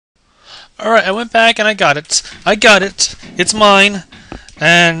Alright, I went back and I got it. I got it. It's mine.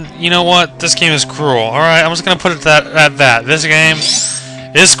 And you know what? This game is cruel. Alright, I'm just gonna put it at that. This game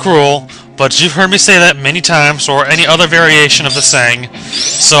is cruel, but you've heard me say that many times, or any other variation of the saying,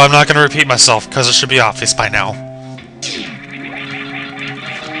 so I'm not gonna repeat myself, because it should be obvious by now.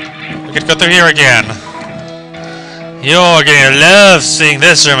 We could go through here again. You're gonna love seeing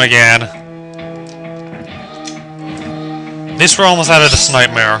this room again. At least we're almost out of this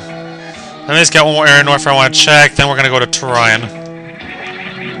nightmare. Let me just get one more area north I want to check, then we're gonna go to T-Metroid.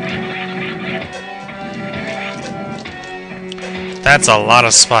 That's a lot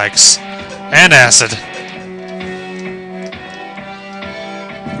of spikes. And acid.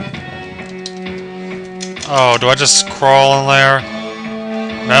 Oh, do I just crawl in there?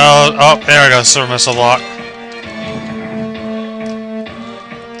 No. Oh, there we go. Super missile block.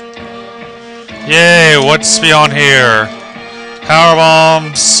 Yay, what's beyond here? Power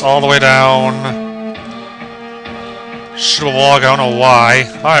bombs all the way down. Shoot a log, I don't know why.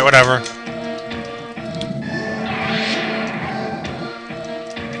 Alright, whatever.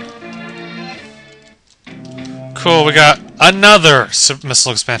 Cool, we got another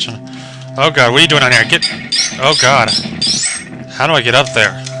missile expansion. Oh god, what are you doing down here? Get... Oh god. How do I get up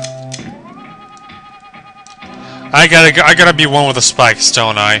there? I gotta be one with the spikes,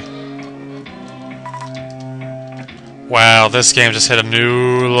 don't I? Wow, this game just hit a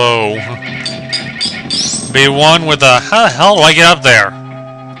new low. Be one with the... How the hell do I get up there?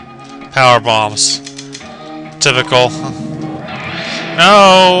 Power bombs. Typical.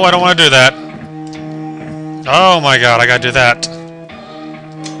 No, I don't want to do that. Oh my god, I gotta do that.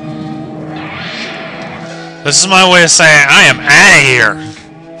 This is my way of saying I am out of here.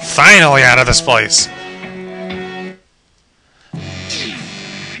 Finally out of this place.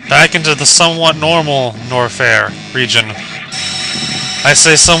 Back into the somewhat normal Norfair region. I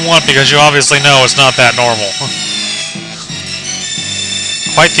say somewhat because you obviously know it's not that normal.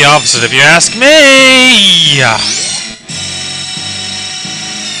 Quite the opposite if you ask me!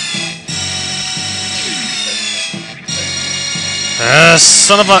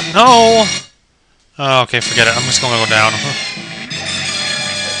 Son of a... No! Oh, okay, forget it. I'm just gonna go down.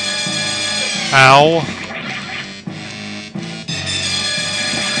 Ow.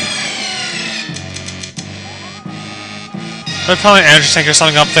 There's probably an energy tank or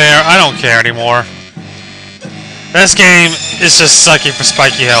something up there. I don't care anymore. This game is just sucky for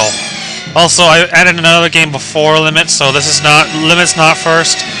Spiky Hill. Also, I added another game before Limit, so this is not... Limit's not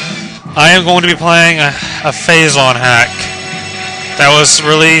first. I am going to be playing a Phase-On hack that was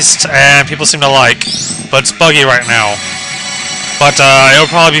released and people seem to like, but it's buggy right now. But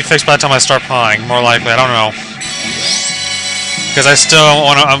it'll probably be fixed by the time I start playing, more likely. I don't know, because I still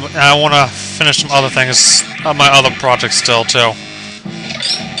want to finish some other things on my other projects still too.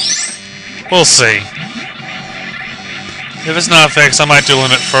 We'll see. If it's not fixed, I might do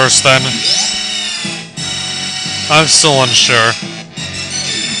Limit first then. I'm still unsure.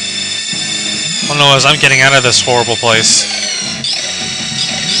 All I know is I'm getting out of this horrible place.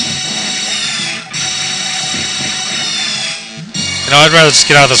 You know, I'd rather just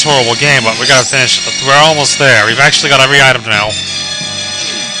get out of this horrible game, but we gotta finish it. We're almost there. We've actually got every item now.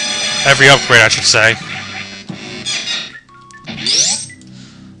 Every upgrade, I should say.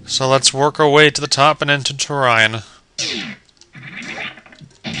 So let's work our way to the top and into T-Metroid.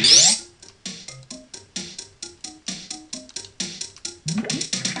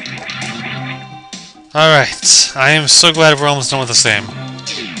 Alright, I am so glad we're almost done with this game.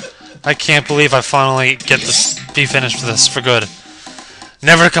 I can't believe I finally be finished with this for good.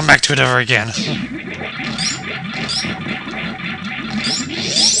 Never to come back to it ever again.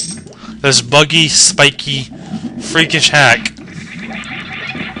 This buggy, spiky, freakish hack.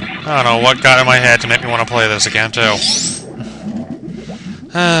 I don't know what got in my head to make me want to play this again, too.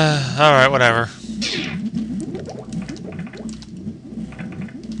 Alright, whatever.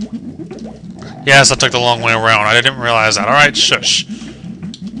 Yes, I took the long way around. I didn't realize that. Alright, shush.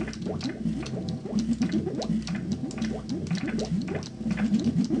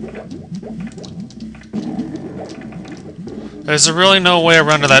 There's really no way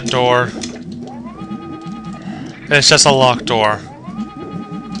around to that door. It's just a locked door.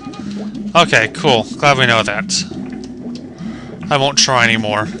 Okay, cool. Glad we know that. I won't try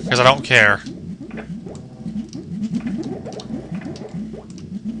anymore, because I don't care.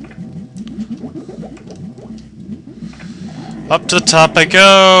 Up to the top I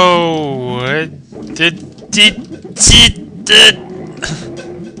go!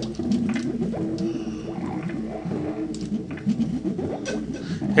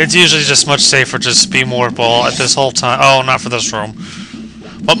 It's usually just much safer to just be more ball at this whole time. Oh, not for this room.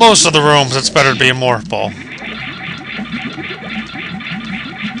 But most of the rooms, it's better to be immortal.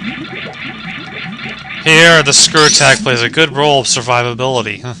 Here, the screw attack plays a good role of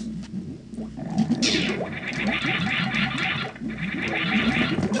survivability.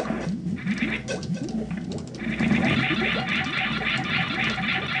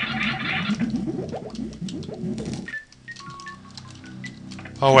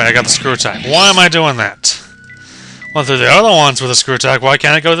 Oh wait, I got the screw attack. Why am I doing that? Well, through the other ones with a screw attack, why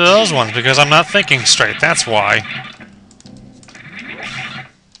can't I go through those ones? Because I'm not thinking straight, that's why.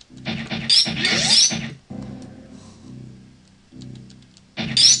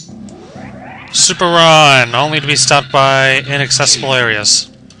 Super run, only to be stopped by inaccessible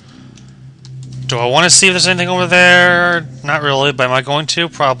areas. Do I want to see if there's anything over there? Not really, but am I going to?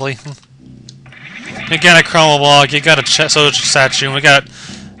 Probably. You got a chroma block, you got a soda statue, and we got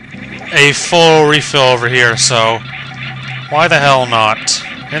a full refill over here, so why the hell not?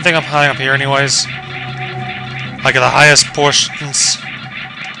 Anything up high up here anyways? Like at the highest portions?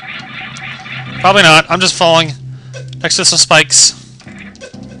 Probably not. I'm just falling next to some spikes.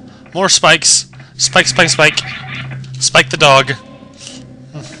 More spikes. Spike, spike, spike. Spike the dog.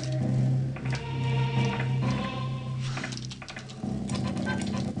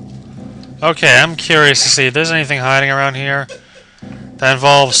 Okay, I'm curious to see if there's anything hiding around here that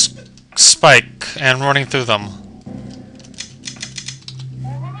involves spike and running through them.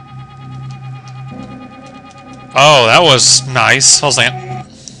 Oh, that was nice. Hold on a second.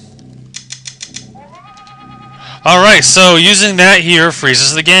 Alright, so using that here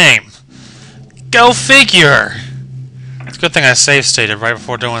freezes the game. Go figure! It's a good thing I save stated right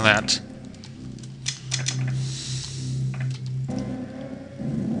before doing that.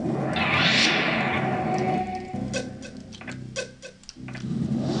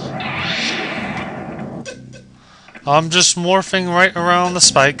 I'm just morphing right around the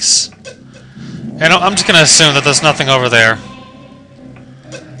spikes. And I'm just gonna assume that there's nothing over there.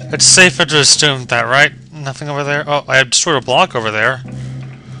 It's safer to assume that, right? Nothing over there? Oh, I destroyed a block over there.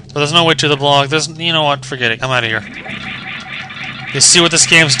 But there's no way to the block. There's, you know what? Forget it. I'm out of here. You see what this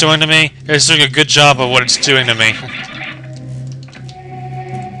game's doing to me? It's doing a good job of what it's doing to me.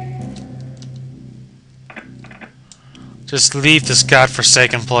 Just leave this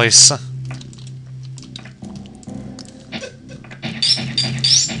godforsaken place.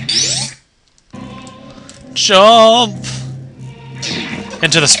 Jump!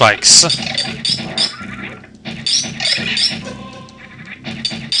 Into the spikes.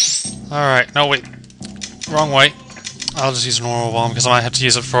 Alright, no wait. Wrong way. I'll just use a normal bomb because I might have to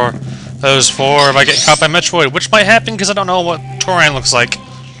use it for those four if I get caught by Metroid, which might happen because I don't know what terrain looks like.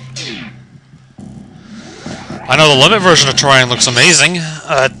 I know the Limit version of terrain looks amazing.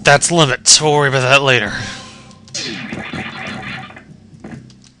 That's Limit. We'll worry about that later.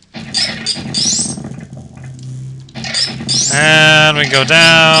 And we go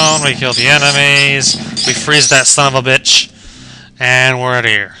down, we kill the enemies, we freeze that son of a bitch, and we're out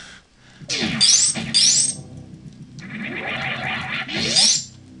of here.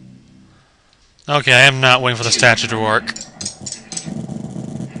 Okay, I am not waiting for the statue to work.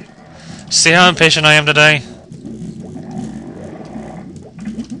 See how impatient I am today?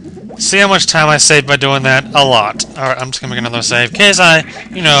 See how much time I saved by doing that? A lot. Alright, I'm just gonna make another save, in case I,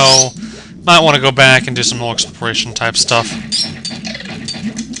 you know, might want to go back and do some more exploration type stuff.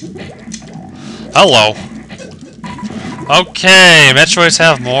 Hello. Okay, Metroids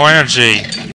have more energy.